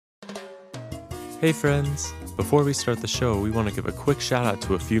Hey friends! Before we start the show, we want to give a quick shout out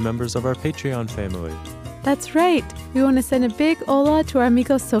to a few members of our Patreon family. That's right! We want to send a big hola to our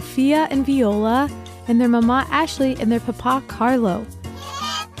amigos Sofia and Viola, and their mama Ashley and their papa Carlo.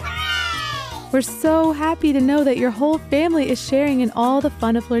 We're so happy to know that your whole family is sharing in all the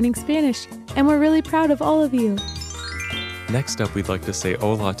fun of learning Spanish, and we're really proud of all of you. Next up, we'd like to say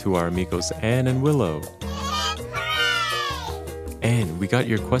hola to our amigos Anne and Willow. Anne, we got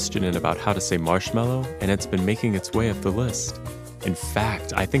your question in about how to say marshmallow, and it's been making its way up the list. In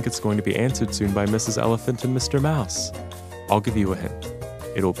fact, I think it's going to be answered soon by Mrs. Elephant and Mr. Mouse. I'll give you a hint.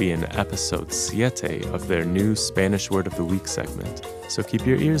 It'll be in episode 7 of their new Spanish Word of the Week segment, so keep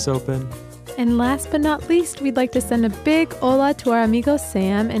your ears open. And last but not least, we'd like to send a big hola to our amigo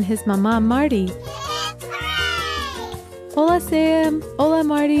Sam and his mama Marty. Hola Sam! Hola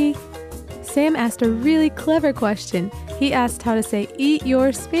Marty! Sam asked a really clever question. He asked how to say eat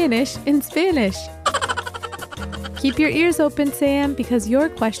your Spanish in Spanish. Keep your ears open, Sam, because your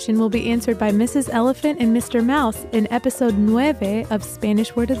question will be answered by Mrs. Elephant and Mr. Mouse in episode 9 of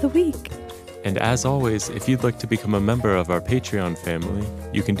Spanish Word of the Week. And as always, if you'd like to become a member of our Patreon family,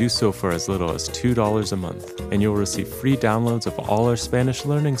 you can do so for as little as $2 a month, and you'll receive free downloads of all our Spanish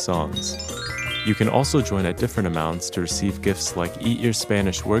learning songs. You can also join at different amounts to receive gifts like Eat Your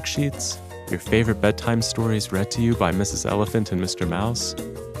Spanish worksheets, your favorite bedtime stories read to you by Mrs. Elephant and Mr. Mouse,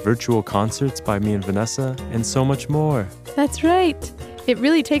 virtual concerts by me and Vanessa, and so much more. That's right! It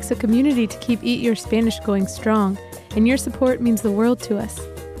really takes a community to keep Eat Your Spanish going strong, and your support means the world to us.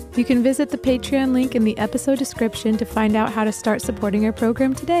 You can visit the Patreon link in the episode description to find out how to start supporting our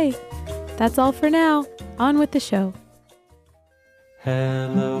program today. That's all for now. On with the show.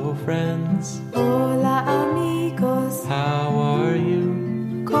 Hello, friends. Hola, amigos. How are you?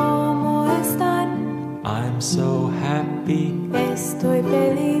 ¿Cómo están? I'm so happy Estoy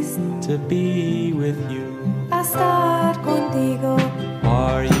feliz to be with you. a estar contigo.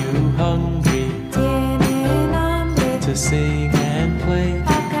 Are you hungry Tienen hambre to sing and play?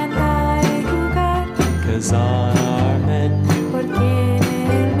 a cantar y jugar. 'Cause on our menu Porque en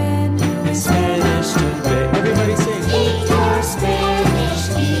el menú is Spanish today. Everybody sing. Eat your Spanish,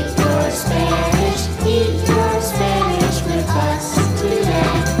 eat your Spanish, eat your Spanish with us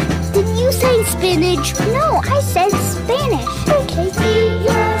today. Did you say spinach? No, I said Spanish. Okay. Eat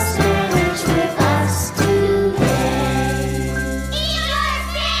your Spanish with us today. Eat your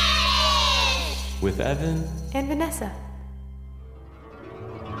Spanish! With Evan. and Vanessa.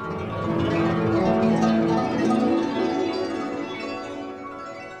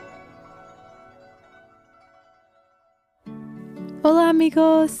 Hola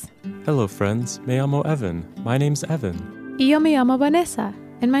amigos. Hello, friends. Me llamo Evan. My name's Evan. Y yo me llamo Vanessa,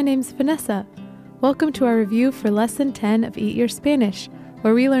 and my name's Vanessa. Welcome to our review for Lesson 10 of Eat Your Spanish,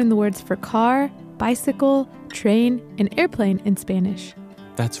 where we learn the words for car, bicycle, train, and airplane in Spanish.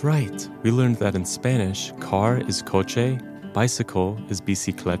 That's right. We learned that in Spanish, car is coche, bicycle is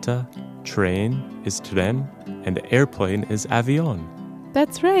bicicleta, train is tren, and airplane is avión.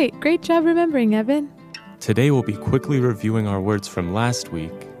 That's right. Great job remembering, Evan. Today we'll be quickly reviewing our words from last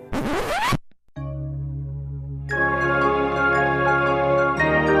week.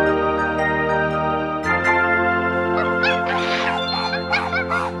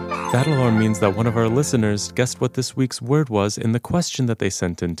 That alarm means that one of our listeners guessed what this week's word was in the question that they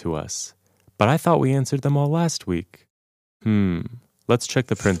sent in to us. But I thought we answered them all last week. Let's check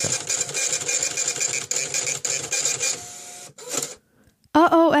the printout.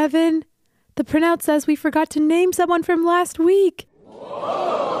 Uh-oh, Evan. The printout says we forgot to name someone from last week.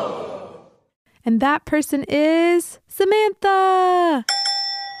 Whoa. And that person is Samantha.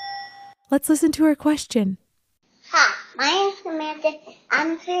 Let's listen to her question. Hi, my name is Samantha.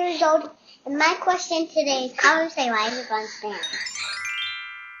 I'm 3 years old, and my question today is how to say bicycle in Spanish.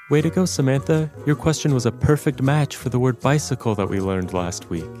 Way to go, Samantha. Your question was a perfect match for the word bicycle that we learned last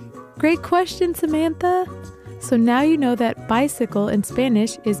week. Great question, Samantha. So now you know that bicycle in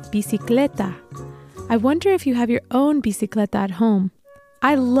Spanish is bicicleta. I wonder if you have your own bicicleta at home.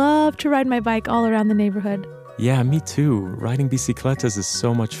 I love to ride my bike all around the neighborhood. Yeah, me too. Riding bicicletas is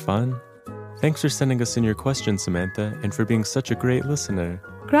so much fun. Thanks for sending us in your question, Samantha, and for being such a great listener.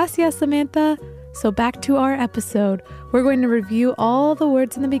 Gracias, Samantha. So back to our episode. We're going to review all the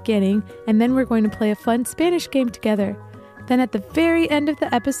words in the beginning, and then we're going to play a fun Spanish game together. Then at the very end of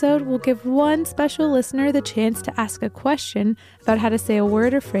the episode, we'll give one special listener the chance to ask a question about how to say a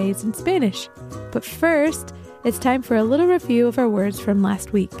word or phrase in Spanish. But first, it's time for a little review of our words from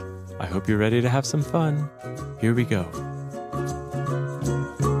last week. I hope you're ready to have some fun. Here we go.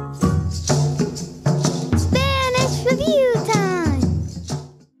 Spanish review time!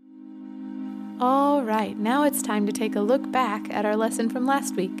 All right, now it's time to take a look back at our lesson from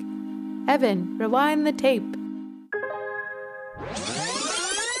last week. Evan, rewind the tape.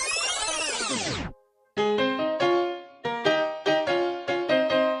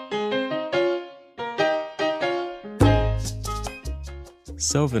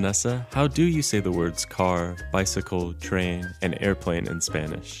 So, Vanessa, how do you say the words car, bicycle, train, and airplane in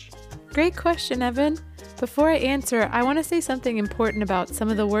Spanish? Great question, Evan. Before I answer, I want to say something important about some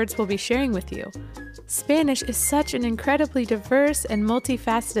of the words we'll be sharing with you. Spanish is such an incredibly diverse and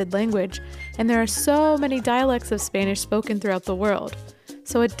multifaceted language, and there are so many dialects of Spanish spoken throughout the world.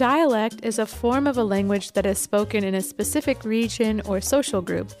 So a dialect is a form of a language that is spoken in a specific region or social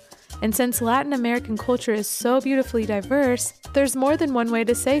group. And since Latin American culture is so beautifully diverse, there's more than one way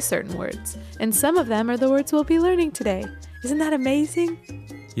to say certain words, and some of them are the words we'll be learning today. Isn't that amazing?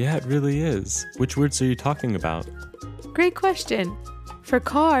 Yeah, it really is. Which words are you talking about? Great question. For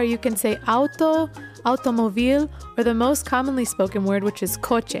car, you can say auto, automobile, or the most commonly spoken word, which is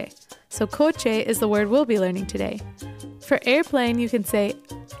coche. So coche is the word we'll be learning today. For airplane, you can say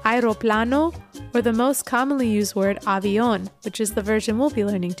aeroplano, or the most commonly used word avión, which is the version we'll be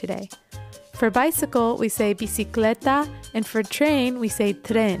learning today. For bicycle, we say bicicleta, and for train, we say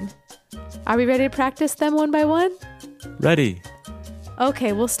tren. Are we ready to practice them one by one? Ready.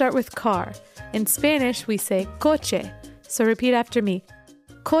 Okay, we'll start with car. In Spanish, we say coche. So repeat after me.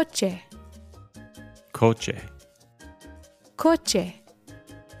 Coche, Coche. coche.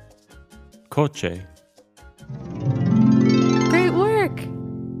 Coche. Great work!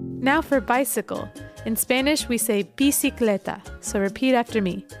 Now for bicycle. In Spanish, we say bicicleta. So repeat after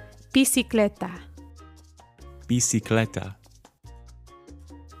me. Bicicleta, Bicicleta.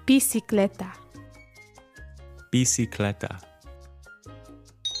 bicicleta. Bicicleta.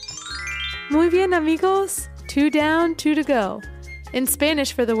 Muy bien, amigos. 2 down, 2 to go. In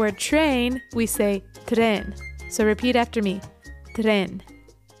Spanish, for the word train, we say tren. So repeat after me. Tren,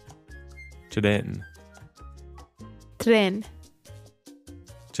 Tren. tren.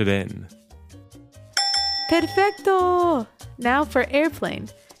 Tren. Perfecto! Now for airplane.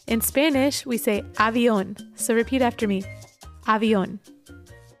 In Spanish, we say avión. So repeat after me. Avión,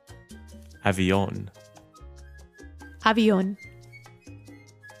 Avión. avión.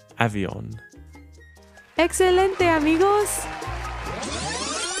 Avión. Excelente, amigos!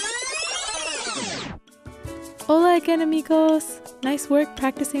 Hola again, amigos! Nice work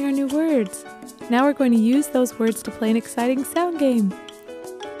practicing our new words. Now we're going to use those words to play an exciting sound game.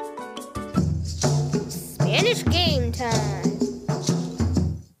 Spanish game time.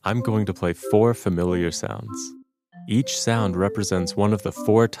 I'm going to play 4 familiar sounds. Each sound represents one of the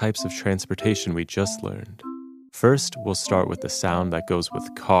 4 types of transportation we just learned. First, we'll start with the sound that goes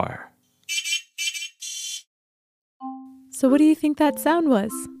with car. So what do you think that sound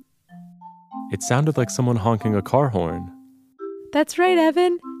was? It sounded like someone honking a car horn. That's right,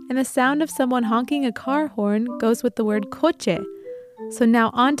 Evan. And the sound of someone honking a car horn goes with the word coche. So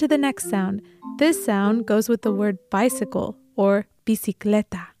now on to the next sound. This sound goes with the word bicycle or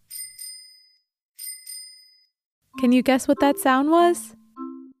bicicleta. Can you guess what that sound was?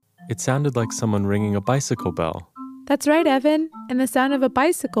 It sounded like someone ringing a bicycle bell. That's right, Evan. And the sound of a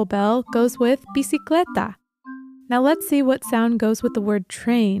bicycle bell goes with bicicleta. Now let's see what sound goes with the word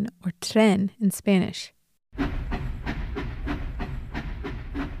train or tren in Spanish.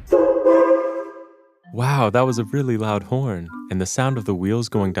 Wow, that was a really loud horn, and the sound of the wheels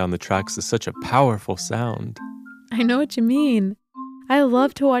going down the tracks is such a powerful sound. I know what you mean. I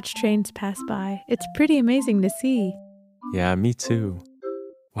love to watch trains pass by. It's pretty amazing to see. Yeah, me too.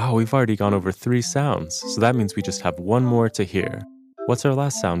 Wow, we've already gone over 3 sounds, so that means we just have 1 more to hear. What's our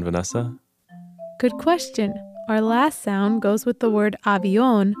last sound, Vanessa? Good question. Our last sound goes with the word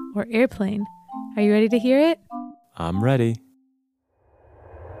avión or airplane. Are you ready to hear it? I'm ready.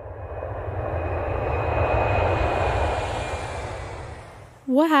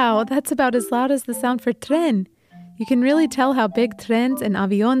 Wow, that's about as loud as the sound for tren. You can really tell how big trens and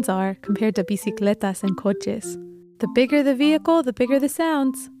avions are compared to bicicletas and coches. The bigger the vehicle, the bigger the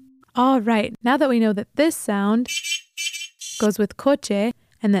sounds. All right, now that we know that this sound goes with coche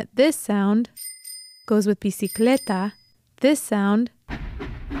and that this sound goes with bicicleta, this sound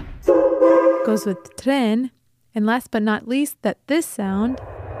goes with tren, and last but not least, that this sound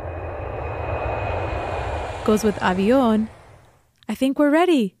goes with avión, I think we're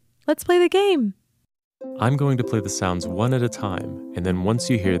ready. Let's play the game. I'm going to play the sounds one at a time, and then once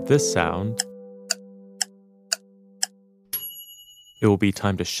you hear this sound, it will be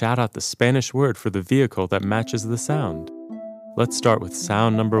time to shout out the Spanish word for the vehicle that matches the sound. Let's start with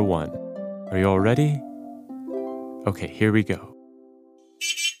sound number 1. Are you all ready? Okay, here we go.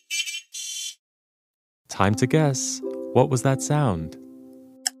 Time to guess. What was that sound?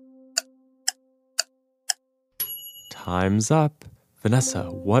 Time's up. Vanessa,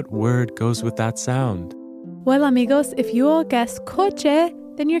 what word goes with that sound? Well, amigos, if you all guess coche,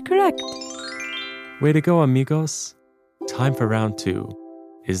 then you're correct. Way to go, amigos. Time for round 2.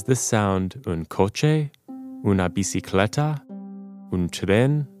 Is this sound un coche, una bicicleta, un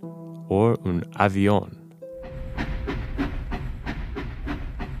tren, or un avión?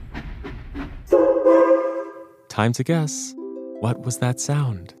 Time to guess. What was that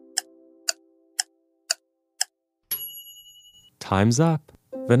sound? Time's up.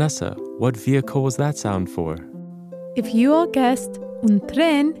 Vanessa, what vehicle was that sound for? If you all guessed un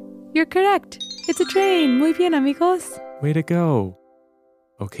tren, you're correct. It's a train. Muy bien, amigos. Way to go.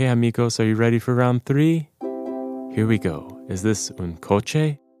 Okay, amigos, are you ready for round 3? Here we go. Is this un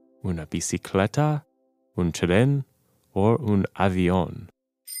coche, una bicicleta, un tren, or un avión?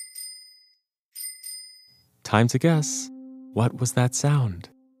 Time to guess. What was that sound?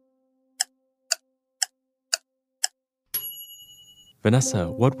 Vanessa,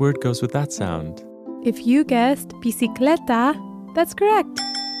 what word goes with that sound? If you guessed bicicleta, that's correct.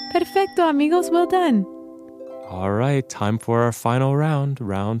 Perfecto, amigos. Well done. All right, time for our final round,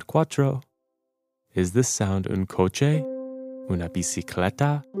 round 4. Is this sound un coche, una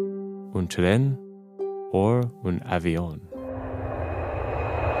bicicleta, un tren, or un avión?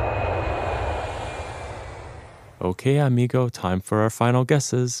 Okay, amigo, time for our final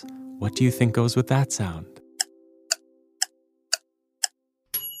guesses. What do you think goes with that sound?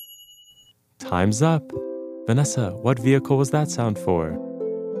 Time's up. Vanessa, what vehicle was that sound for?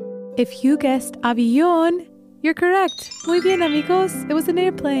 If you guessed avión, you're correct. Muy bien, amigos. It was an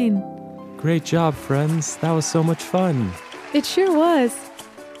airplane. Great job, friends. That was so much fun. It sure was.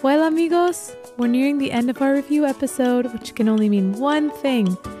 Well, amigos, we're nearing the end of our review episode, which can only mean one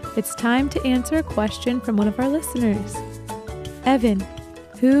thing. It's time to answer a question from one of our listeners. Evan,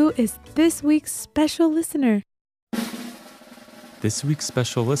 who is this week's special listener? This week's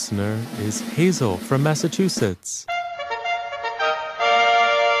special listener is Hazel from Massachusetts.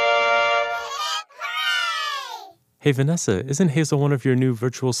 Hey, Vanessa, isn't Hazel one of your new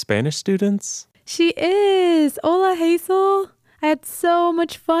virtual Spanish students? She is! Hola, Hazel! I had so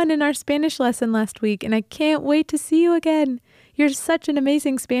much fun in our Spanish lesson last week, and I can't wait to see you again. You're such an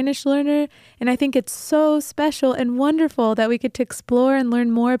amazing Spanish learner, and I think it's so special and wonderful that we get to explore and learn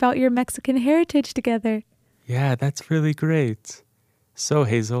more about your Mexican heritage together. Yeah, that's really great. So,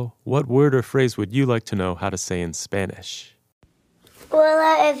 Hazel, what word or phrase would you like to know how to say in Spanish?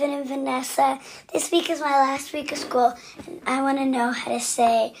 Hola, Evan and Vanessa. This week is my last week of school, and I want to know how to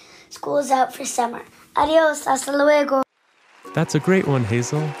say school's out for summer. Adios, hasta luego. That's a great one,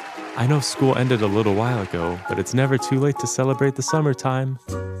 Hazel. I know school ended a little while ago, but it's never too late to celebrate the summertime.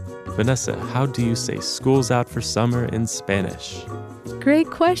 Vanessa, how do you say school's out for summer in Spanish? Great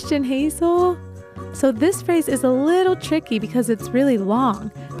question, Hazel. So this phrase is a little tricky because it's really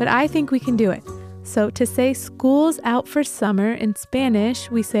long, but I think we can do it. So to say school's out for summer in Spanish,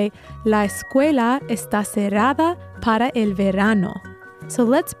 we say La escuela está cerrada para el verano. So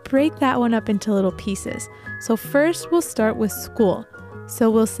let's break that one up into little pieces. So first we'll start with school. So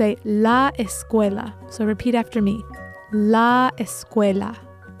we'll say la escuela. So repeat after me. La escuela.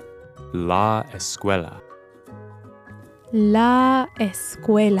 La escuela. La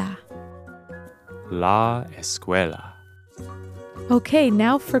escuela. La escuela. Okay,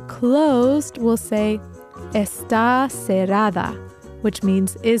 now for closed, we'll say está cerrada, which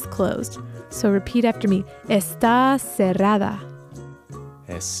means is closed. So repeat after me. Está cerrada.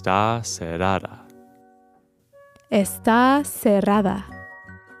 Está cerrada. Está cerrada.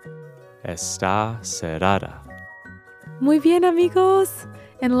 Está cerrada. Muy bien, amigos.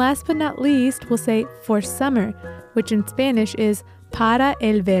 And last but not least, we'll say for summer, which in Spanish is para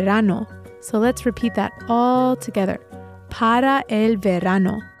el verano. So let's repeat that all together. Para el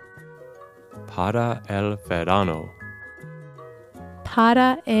verano. Para el verano.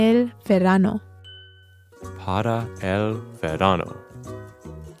 Para el verano. Para el verano.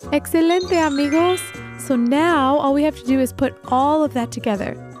 Excelente, amigos. So now all we have to do is put all of that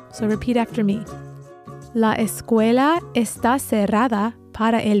together. So repeat after me. La escuela está cerrada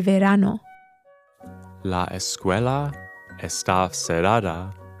para el verano. La escuela está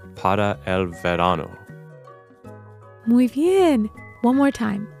cerrada para el verano. Muy bien. One more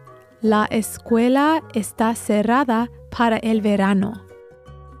time. La escuela está cerrada para el verano.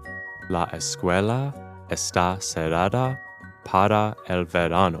 La escuela está cerrada para el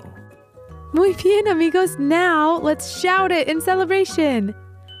verano. Muy bien, amigos. Now let's shout it in celebration.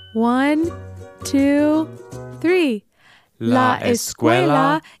 1, 2, 3. La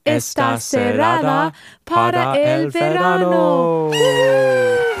escuela está cerrada para el verano.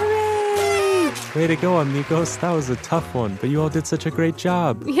 Hooray! Way to go, amigos. That was a tough one, but you all did such a great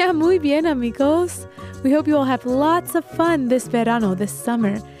job. Yeah, muy bien, amigos. We hope you all have lots of fun this verano, this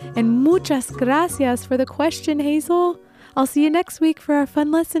summer. And muchas gracias for the question, Hazel. I'll see you next week for our fun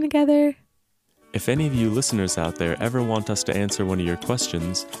lesson together. If any of you listeners out there ever want us to answer one of your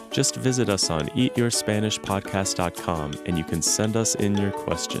questions, just visit us on eatyourspanishpodcast.com and you can send us in your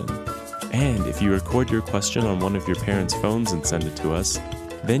question. And if you record your question on one of your parents' phones and send it to us,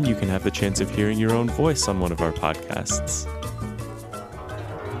 then you can have the chance of hearing your own voice on one of our podcasts.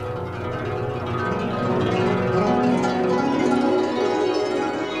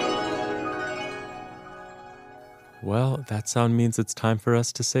 Well, that sound means it's time for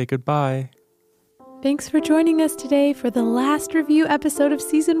us to say goodbye. Thanks for joining us today for the last review episode of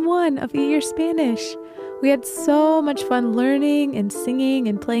Season 1 of Eat Your Spanish. We had so much fun learning and singing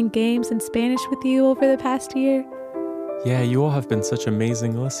and playing games in Spanish with you over the past year. Yeah, you all have been such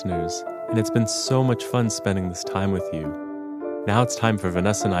amazing listeners, and it's been so much fun spending this time with you. Now it's time for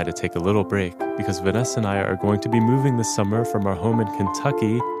Vanessa and I to take a little break, because Vanessa and I are going to be moving this summer from our home in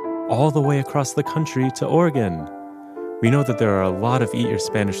Kentucky all the way across the country to Oregon. We know that there are a lot of Eat Your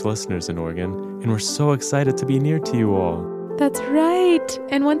Spanish listeners in Oregon, and we're so excited to be near to you all. That's right.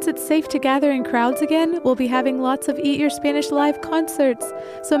 And once it's safe to gather in crowds again, we'll be having lots of Eat Your Spanish live concerts.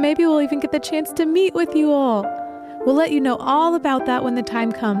 So maybe we'll even get the chance to meet with you all. We'll let you know all about that when the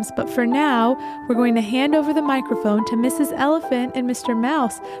time comes, but for now, we're going to hand over the microphone to Mrs. Elephant and Mr.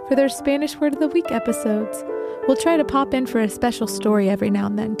 Mouse for their Spanish Word of the Week episodes. We'll try to pop in for a special story every now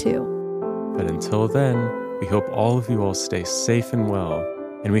and then, too. But until then, we hope all of you all stay safe and well,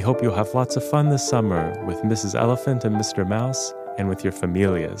 and we hope you'll have lots of fun this summer with Mrs. Elephant and Mr. Mouse and with your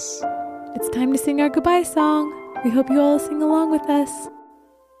familias. It's time to sing our goodbye song. We hope you all sing along with us.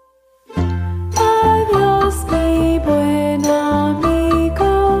 Adiós, mi buen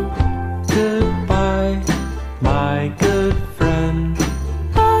amigo. Goodbye, my good friend.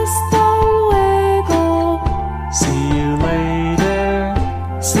 Hasta luego. See you later.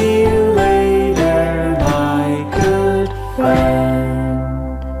 See you later, my good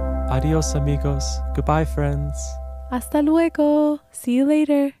friend. Adios, amigos. Goodbye, friends. Hasta luego. See you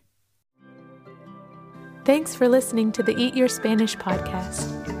later. Thanks for listening to the Eat Your Spanish podcast.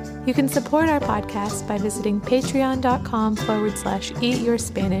 You can support our podcast by visiting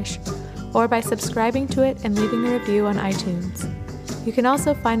patreon.com/eatyourspanish or by subscribing to it and leaving a review on iTunes. You can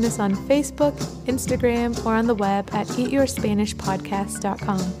also find us on Facebook, Instagram, or on the web at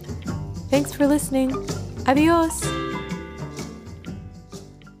eatyourspanishpodcast.com. Thanks for listening. Adios!